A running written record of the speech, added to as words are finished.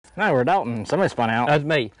No, we're Dalton. Somebody spun out. That's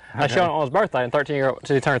me. Okay. I showed him on his birthday, and 13-year-old,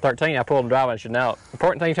 so he turned 13. I pulled him driving and shit. Now, the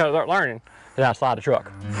important thing you start learning is how to slide a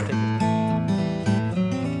truck.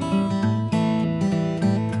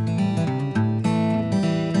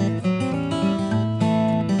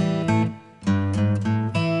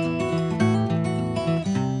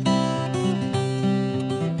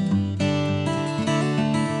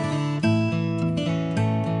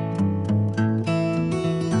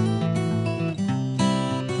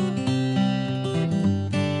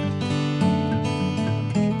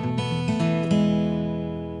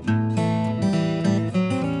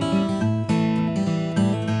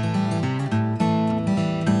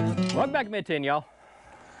 Welcome back to Mid-10, y'all.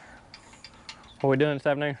 What are we doing this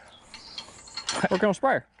afternoon? We're gonna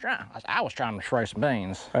spray. I was trying to spray some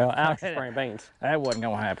beans. Well, I was spraying beans. That wasn't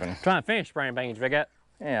gonna happen. Trying to finish spraying beans. We got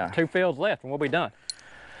 2 fields left and we'll be done.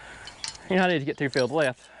 You know how it is to get 2 fields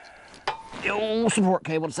left. The old support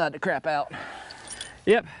cable decided to crap out.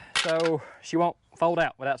 Yep, so she won't fold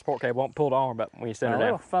out without support cable. Won't pull the arm up when you send her down.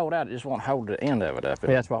 It'll fold out, it just won't hold the end of it up. Yeah,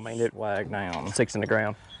 that's what I mean. It lag down. 6 in the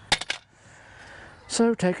ground.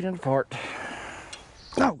 So taking it apart.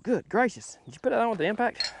 Oh, good gracious. Did you put that on with the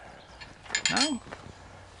impact? No.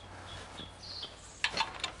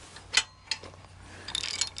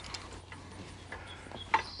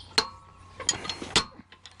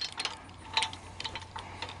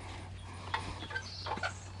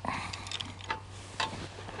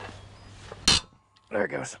 There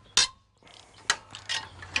it goes.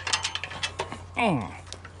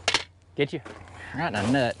 Get you? Right in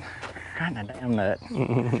the nut. Right in the damn nut.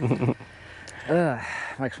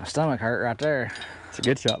 Makes my stomach hurt right there. It's a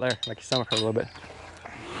good shot there. Make your stomach hurt a little bit.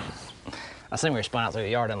 I seen we spun out through the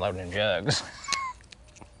yard unloading in jugs.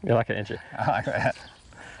 You like it, didn't you? I like that.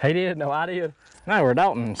 He did? No, I did. No, we're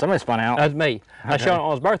Dalton. Somebody spun out. That's me. Okay. I showed him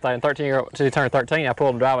on his birthday, and 13-year-old, so he turned 13. I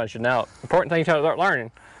pulled him driving and shit. Now, the important thing you start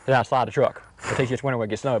learning is how to slide a truck. It'll teach you this winter when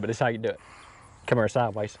it gets snow, but this is how you do it. Come here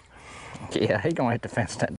sideways. Yeah, he gonna hit the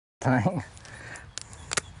fence that thing.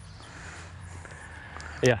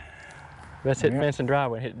 Yeah. Let's hit fence and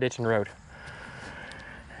driveway and hit ditch and road.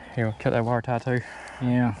 Here, we'll cut that wire tie too.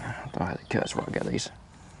 Yeah. I thought I had to cut, so I got these.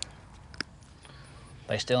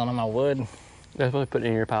 They stealing on my wood? They're supposed to put it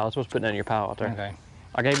in your pile. They're supposed to put it in your pile out there. Okay.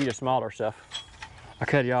 I gave you the smaller stuff. I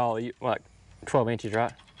cut y'all like 12 inches,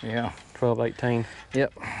 right? Yeah. 12, 18.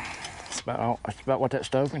 Yep. It's about what that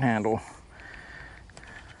stove can handle.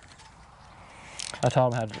 I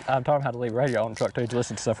taught him how to leave radio on the truck too to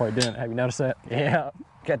listen to stuff while you're doing it. Have you noticed that? Yeah.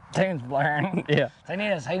 Got the tunes blaring. Yeah. He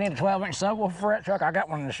need a 12-inch subwoofer for that truck. I got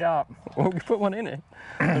one in the shop. Well, we put one in it.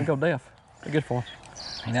 It'll go deaf. It's good for him.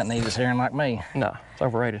 He doesn't need his hearing like me. No, it's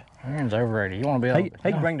overrated. Hearing's overrated. You want to be able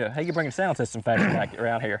He can bring the sound system factory back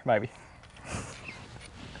around here, maybe.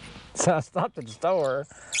 So I stopped at the store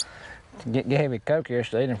to get Gabby Coke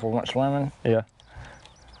yesterday before we went swimming. Yeah.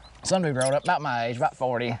 Some dude rode up about my age, about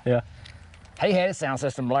 40. Yeah. He had his sound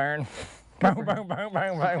system blaring. Boom, boom, boom, boom,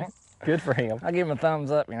 boom. Good for him. I give him a thumbs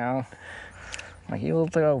up, you know. Like, you a little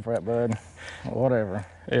too old for that, bud. Whatever.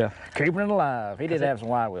 Yeah. Keeping it alive. He did have some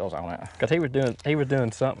wide wheels on it. Cause he was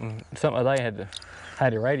doing something today.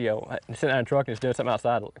 Had the radio sitting in the truck and was doing something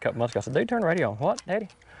outside a couple months ago. I said, dude, turn the radio on. What, Daddy?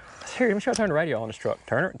 I said, here, let me show you how to turn the radio on this truck.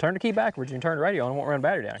 Turn the key backwards and turn the radio on. It won't run the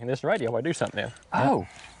battery down. And this radio, I do something then. Oh.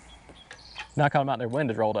 Now I call him out, their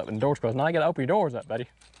windows rolled up and the doors closed. Now you gotta open your doors up, buddy.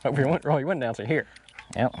 Roll your window down so you hear.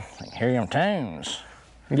 Yep. Hear them tunes.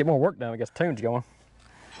 You get more work done. We got the tunes going.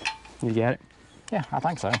 You got it? Yeah, I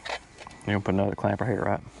think so. You're gonna put another clamp right here,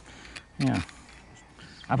 right? Yeah.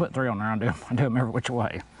 I put 3 on there. I do them every which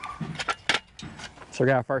way. So we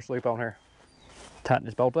got our first loop on here. Tighten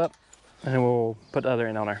this bolt up, and then we'll put the other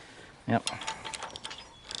end on there. Yep.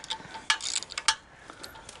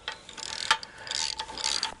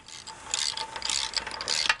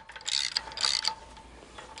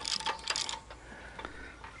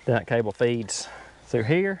 Then that cable feeds through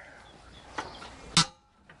here.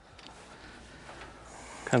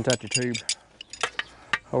 Comes out your tube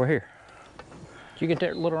over here. Did you get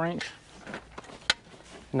that little wrench?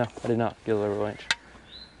 No, I did not get a little wrench.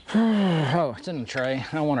 Oh, it's in the tray.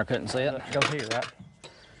 No wonder I couldn't see it. It goes here, right?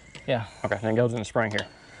 Yeah. Okay, then it goes in the spring here.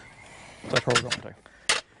 That's where we're going to.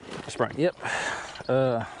 The spring. Yep.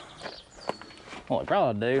 What we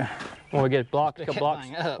probably do. When we get blocks, a Pick couple that blocks,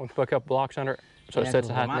 thing up. we'll put a couple blocks under it so it sets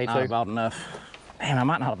the height it needs to. About enough. Damn, I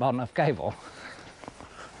might not have bought enough cable.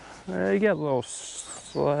 You got a little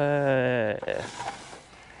slack.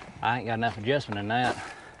 I ain't got enough adjustment in that.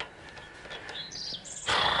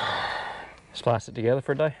 Splice it together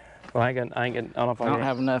for a day. Well, I don't know if I don't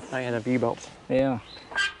have enough. I ain't enough U-bolts. Yeah.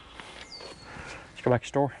 Let's go back to the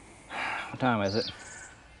store. What time is it?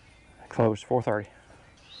 Closed 4:30.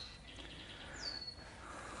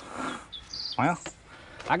 Well,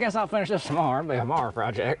 I guess I'll finish this tomorrow. It'll be a tomorrow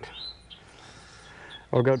project.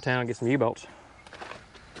 Or go to town and get some U-bolts.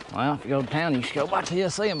 Well, if you go to town, you should go by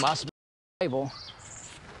TSC and buy some cable.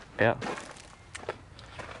 Yeah.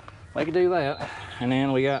 We could do that. And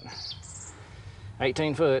then we got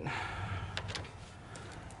 18 foot.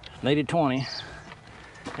 Needed 20.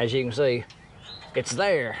 As you can see, it's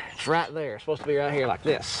there. It's right there. It's supposed to be right here like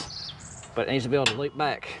this. But it needs to be able to leap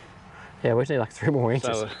back. Yeah, we just need like 3 more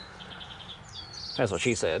inches. So, that's what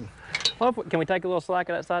she said. Well, can we take a little slack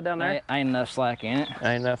of that side down there? Ain't enough slack in it.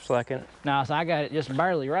 Ain't enough slack in it. No, so I got it just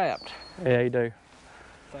barely wrapped. Yeah, you do.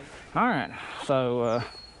 All right, so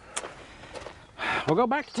we'll go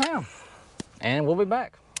back to town and we'll be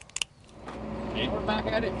back. And we're back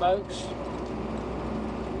at it, folks.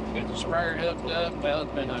 Got the sprayer hooked up. Well,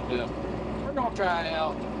 it's been hooked up. We're gonna try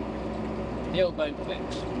out the old boom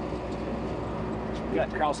fix. We got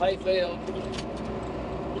to cross hayfield.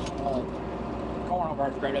 Corn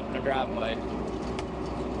over straight up in the driveway.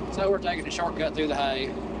 So we're taking a shortcut through the hay.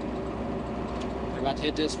 We're about to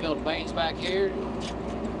hit this field of beans back here.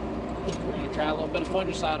 We're going to try a little bit of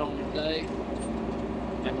fungicide on it today.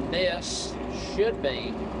 And this should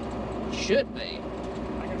be,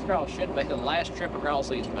 fingers crossed, should be the last trip across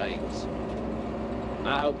these beans.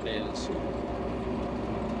 I hope it is.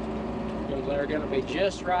 Because they're going to be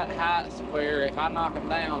just right height where if I knock them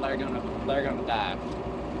down, they're going to die.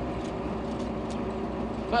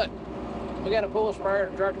 But we got a pull sprayer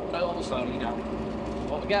and tractor pedal, so you know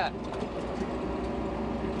what we got.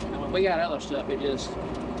 I mean, we got other stuff, it just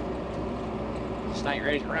ain't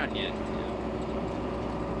ready to run yet.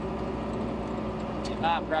 If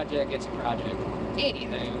my project gets a project.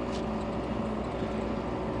 Anywho,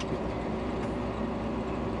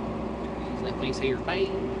 let these here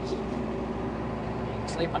beans.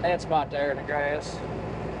 See my dead spot there in the grass.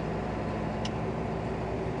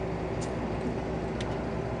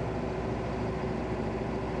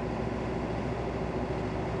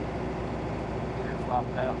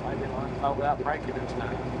 Flopped out, maybe not without breaking this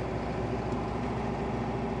time.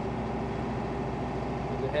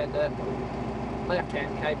 We had that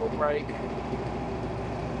left-hand cable break.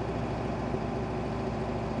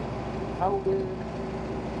 Hold it.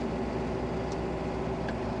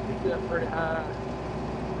 Picked it up pretty high.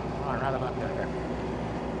 All right about there.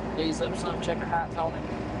 Ease up some, check the height on it.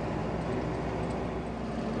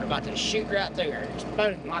 We're about to shoot right through her. Just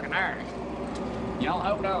boom, like an arrow. Y'all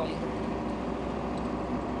hold on.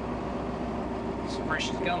 This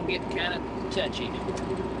pressure's gonna get kind of touchy.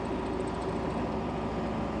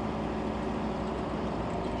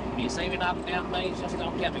 When you see me knocking down beans, just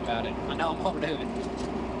don't tell me about it. I know I'm gonna do it.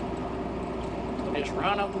 Just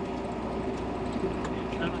run them.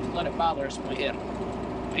 And try not to let it bother us when we hit them.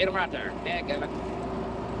 Hit them right there. Yeah, got it.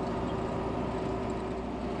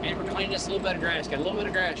 And we're cleaning this little bit of grass. Got a little bit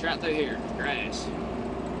of grass right through here. Grass.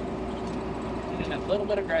 And a little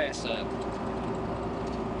bit of grass up.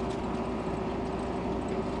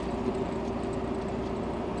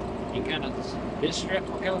 You kind of, this strip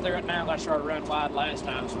we're coming through it now, I started running wide last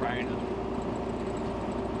time spraying them.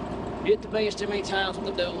 Hit the beans too many times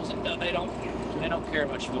with the duals and they don't care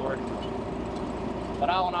much for it. But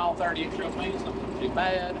all in all, 30-inch row beans don't too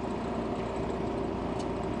bad.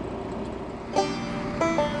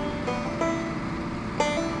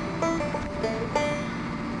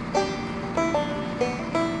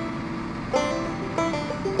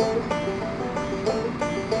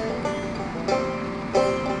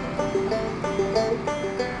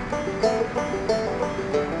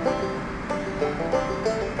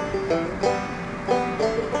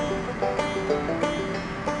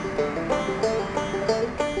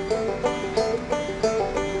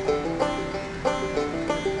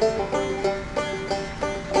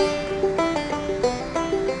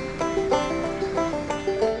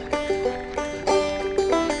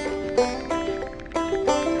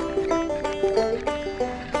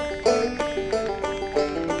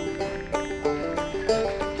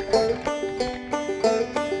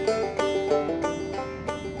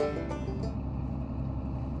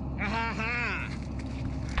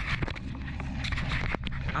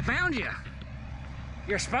 I found you.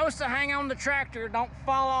 You're supposed to hang on the tractor, don't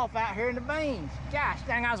fall off out here in the beans. Gosh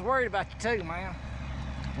dang, I was worried about you too, man.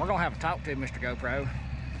 We're gonna have a talk to Mr. GoPro.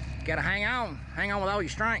 You gotta hang on with all your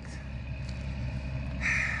strength.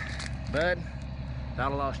 Bud,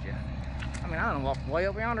 thought I lost you. I mean, I done walked way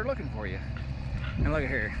up yonder looking for you. And look at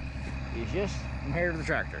here, you just from here to the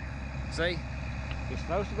tractor. See, you're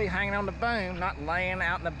supposed to be hanging on the boom, not laying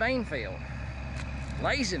out in the bean field.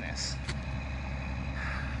 Laziness.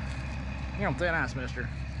 You're on thin ice, mister.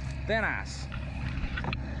 Thin ice.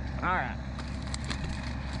 All right.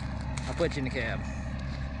 I'll put you in the cab.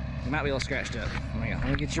 You might be a little scratched up. Let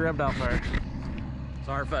me get you rubbed off there.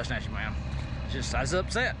 Sorry for fussing at you, man. Just, I was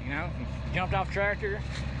upset, you know. You jumped off the tractor.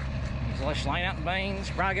 You was laying out in beans.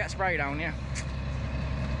 Probably got sprayed on you.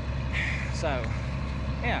 So,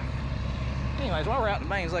 yeah. Anyways, while we're out in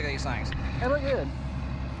the beans, look at these things. They look good.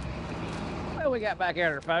 Well, we got back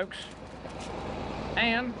out here, folks.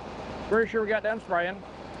 And, pretty sure we got done spraying.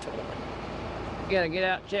 Gotta get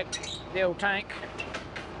out and check the old tank.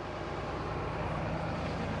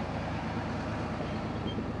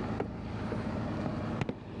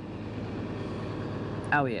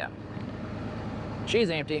 Oh yeah, she's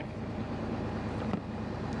empty.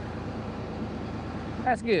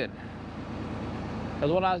 That's good.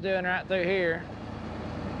 Because what I was doing right through here,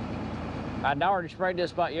 I'd already sprayed this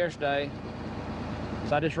spot yesterday,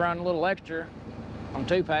 so I just run a little extra on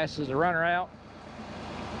 2 passes to run her out.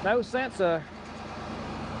 No sense of,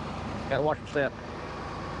 gotta watch my step.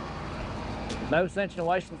 No sense in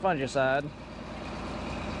wasting fungicide.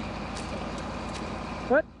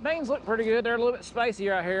 But beans look pretty good. They're a little bit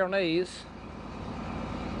spacey right here on these.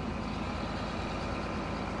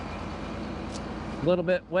 A little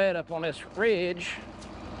bit wet up on this ridge.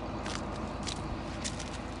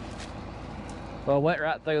 Well, wet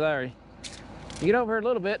right through there. You get over here a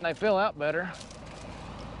little bit and they fill out better.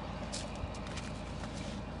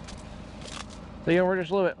 See, over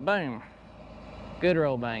just a little bit, boom. Good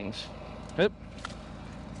roll beans. Oop.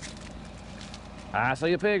 I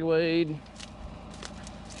see a pigweed.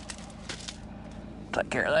 Take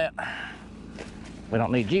care of that. We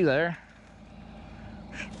don't need you there.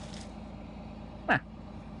 Nah.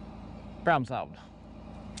 Problem solved.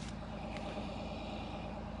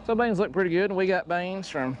 So beans look pretty good, and we got beans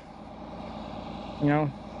from, you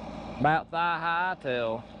know, about thigh high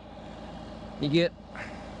till you get,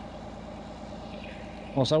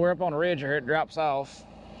 well, so we're up on the ridge here, it drops off.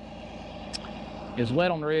 It's wet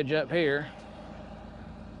on the ridge up here.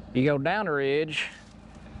 You go down the ridge,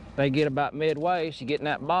 they get about midway, so you get in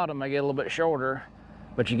that bottom, they get a little bit shorter,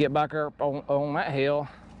 but you get back up on that hill,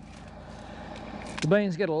 the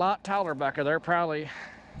beans get a lot taller back there. They're probably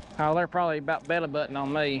about belly button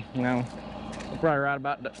on me, you know. They're probably right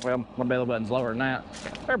about, well, my belly button's lower than that.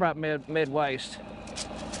 They're about mid-waist.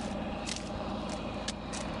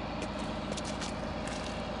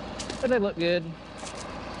 But they look good.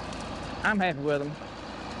 I'm happy with them.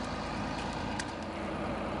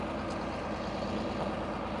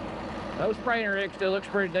 Those spraying rig still looks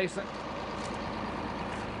pretty decent.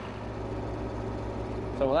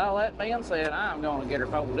 So with all that being said, I'm going to get her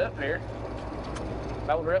folded up here.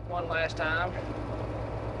 Fold her up one last time.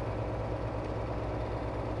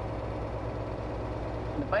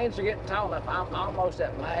 The beans are getting tall enough. I'm almost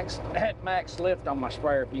at max lift on my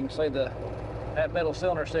sprayer. If you can see that middle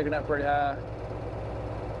cylinder sticking up pretty high.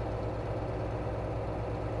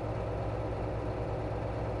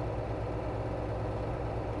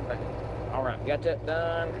 All right, got that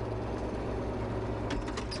done.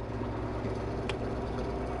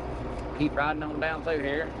 Keep riding on down through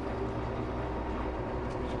here.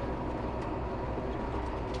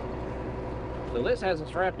 So this has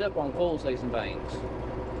us wrapped up on full season beans.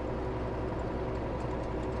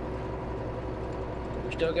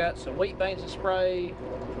 We still got some wheat beans to spray.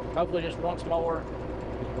 Hopefully just once more.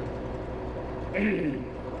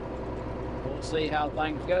 We'll see how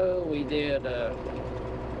things go. We did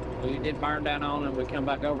burn down on them. We come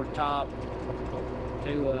back over the top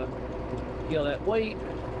to kill that wheat.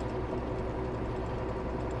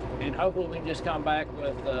 And hopefully we can just come back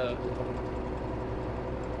with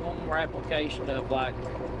one more application of like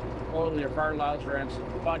oil or fertilizer and some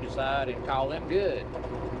fungicide and call them good.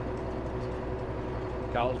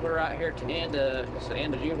 Because we're right here to end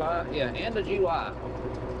of July. Yeah, end of July.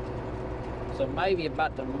 So maybe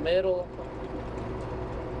about the middle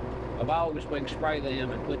of August we can spray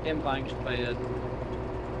them and put them things to bed.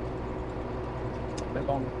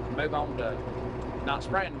 Move on to not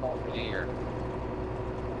spraying them more for the year.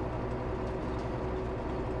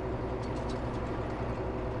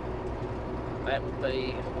 That would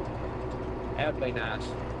be nice.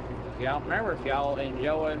 Y'all remember, if y'all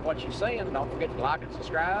enjoying what you're seeing, don't forget to like and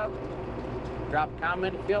subscribe. Drop a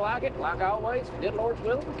comment if you like it. Like always, good Lord's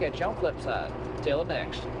willing, we'll catch you on the flip side. Till the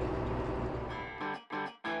next.